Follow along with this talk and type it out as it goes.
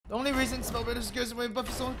The only reason Spellbinder is good is when buff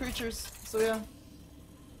his own creatures. So yeah.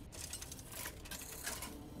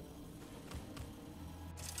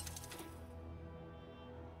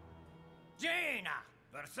 Jaina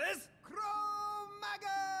versus Chromaggus!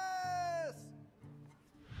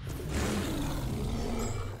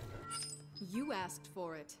 You asked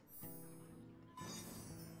for it.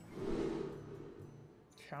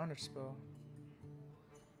 Counter spell.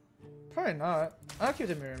 Probably not. I'll keep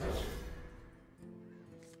the mirror image.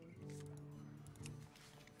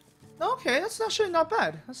 Okay, that's actually not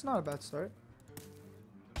bad. That's not a bad start.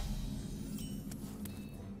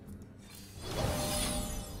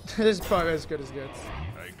 This is probably as good as gets.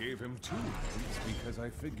 I gave him 2 points because I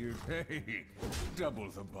figured, hey, double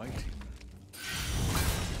the biting.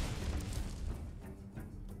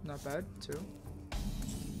 Not bad, 2.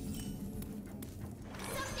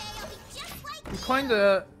 He coined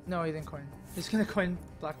the... No, he didn't coin. He's gonna coin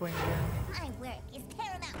Blackwing again. My work is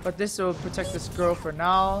paramount. But this will protect this girl for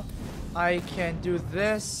now. I can do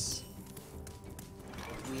this.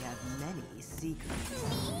 We have many secrets.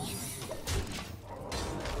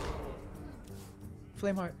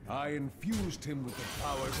 Flameheart. I infused him with the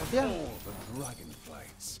powers of Yeah. all the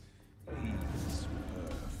dragonflights. He's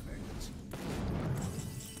perfect.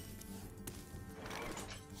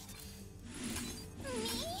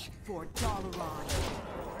 For Dalaran.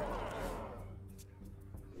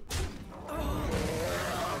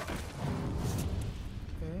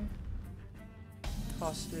 Okay.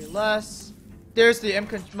 Cost 3 less. There's the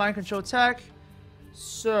mind control tech.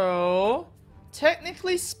 So,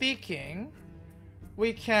 technically speaking,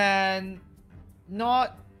 we can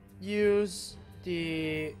not use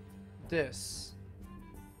this.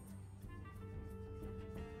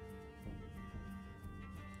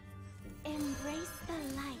 Embrace the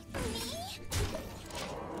light.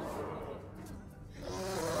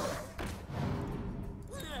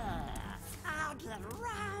 Out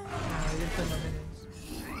around. He didn't kill my minions.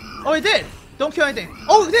 Oh, he did! Don't kill anything.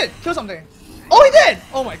 Oh, he did! Kill something. Oh, he did!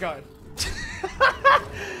 Oh my god.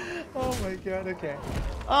 Oh my god, okay.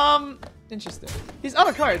 Interesting. He's out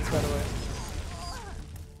of cards, by the way.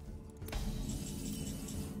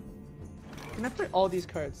 Can I play all these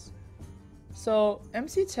cards? So,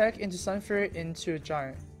 MC Tech into Sunfury into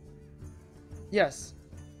Giant. Yes.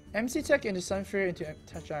 MC Tech into Sunfury into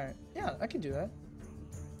Giant. Yeah, I can do that.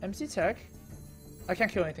 MC Tech. I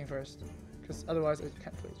can't kill anything first. Because otherwise I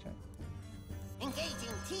can't play Giant.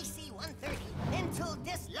 Engaging TC-130 into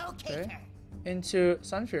dislocator. Okay. Into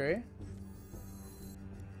Sunfury.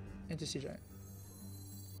 Into Sea Giant.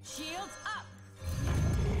 Shields up.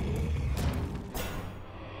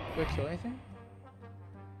 Do I kill anything?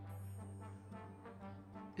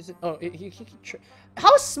 Is it? Oh, he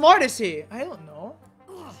how smart is he? I don't know.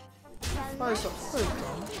 Probably probably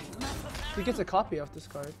dumb. He gets a copy of this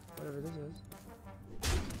card, whatever this is.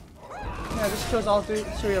 Yeah, this kills all three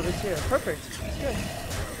of us here. Perfect. That's good.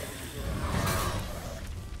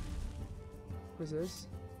 What's this?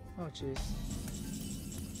 Oh, jeez.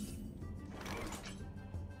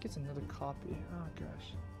 Gets another copy. Oh,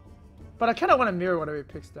 gosh. But I kind of want to mirror whatever he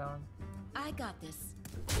picks down. I got this.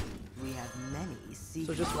 We have many secrets.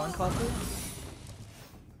 So just one copy?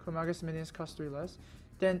 Chromaggus minions cost 3 less.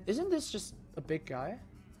 Then isn't this just a big guy?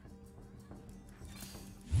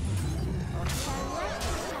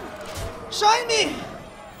 Shine me!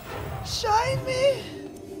 Shine me!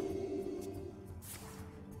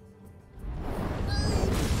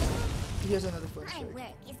 He has another flame My strike.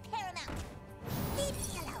 work is paramount. Leave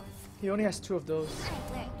me alone. He only has 2 of those. My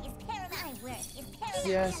work is paramount. My work is paramount.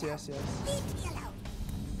 Yes, yes, yes. Leave me alone.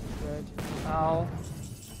 Good. Ow.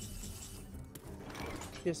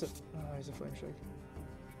 He has a... Oh, he's a flame strike.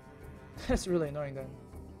 That's really annoying then.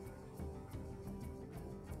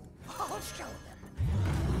 I'll show them.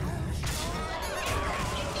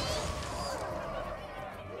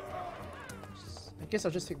 I guess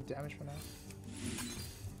I'll just take the damage for now.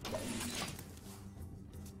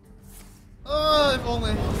 Oh, if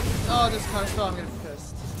only. Oh, this kind of spell, I'm gonna be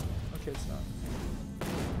pissed. Okay, it's not.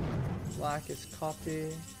 Black is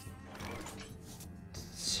copy.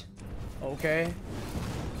 Okay.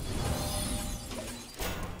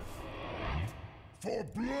 For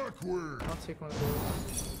Blackwing! I'll take one of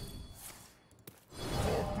those.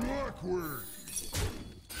 For Blackwing!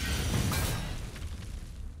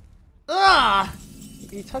 Ah!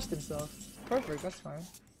 He touched himself. Perfect, that's fine.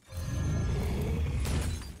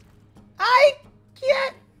 I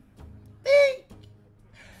can't think.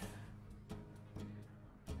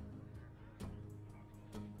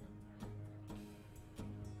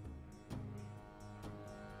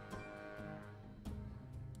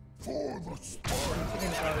 For the spine!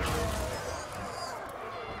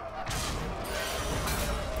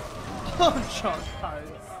 Don't draw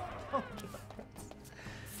cards. Don't draw cards.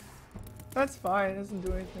 That's fine, it doesn't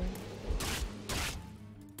do anything.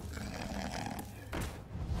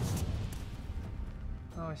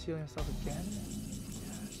 Oh, he's healing himself again?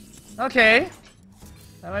 Okay!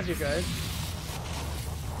 That might be good. It's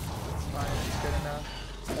fine, it's good enough.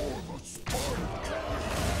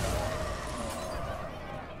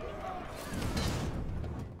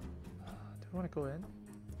 Do I want to go in?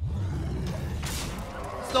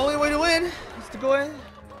 It's the only way to win! Is to go in.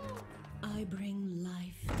 I bring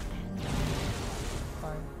life and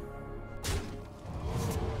Fine.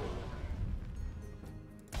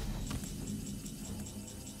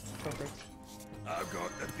 Perfect. I've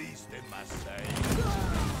got the beast in my sight.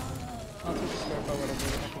 I'll take the spare bar, whatever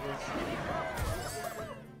the heck it is.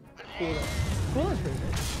 Cool. Cool is pretty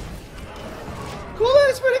good. Cool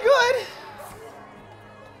is pretty good!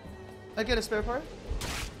 I get a spare part?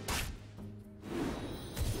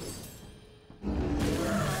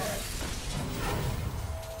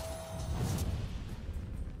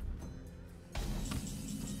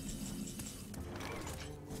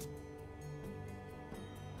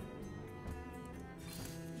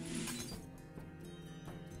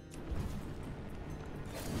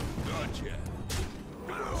 Gotcha.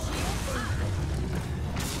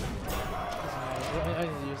 I need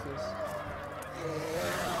to use this.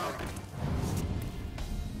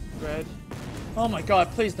 Red. Oh my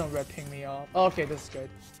god, please don't red ping me off. Oh, okay, this is good.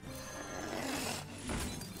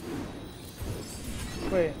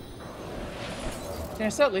 Wait. Can I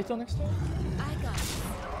set lethal next time? I got this.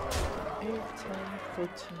 8, 10,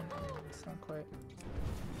 14. It's not quite.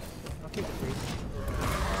 I'll keep the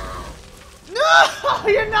 3. No!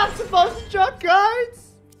 You're not supposed to drop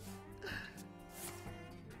cards!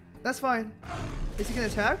 That's fine. Is he gonna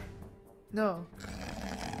attack? No.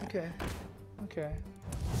 Okay. Okay.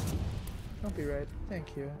 Don't be red.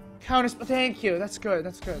 Thank you. Counter. Thank you. That's good.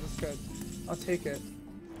 That's good. That's good. I'll take it.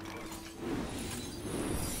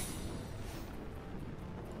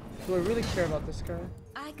 Do I really care about this guy?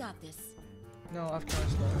 I got this. No, I've counter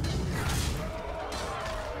spelled.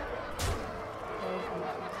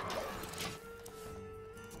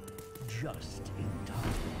 Just in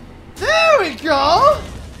time. There we go!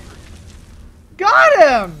 Got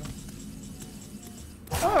him!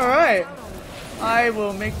 Alright. I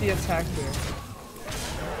will make the attack here.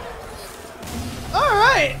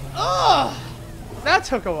 Alright! Oh! That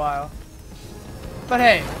took a while. But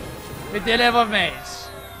hey, we did have a mage.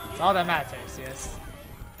 That's all that matters, yes.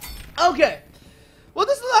 Okay. What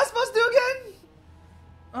does the last boss do again?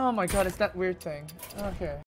 Oh my god, it's that weird thing. Okay.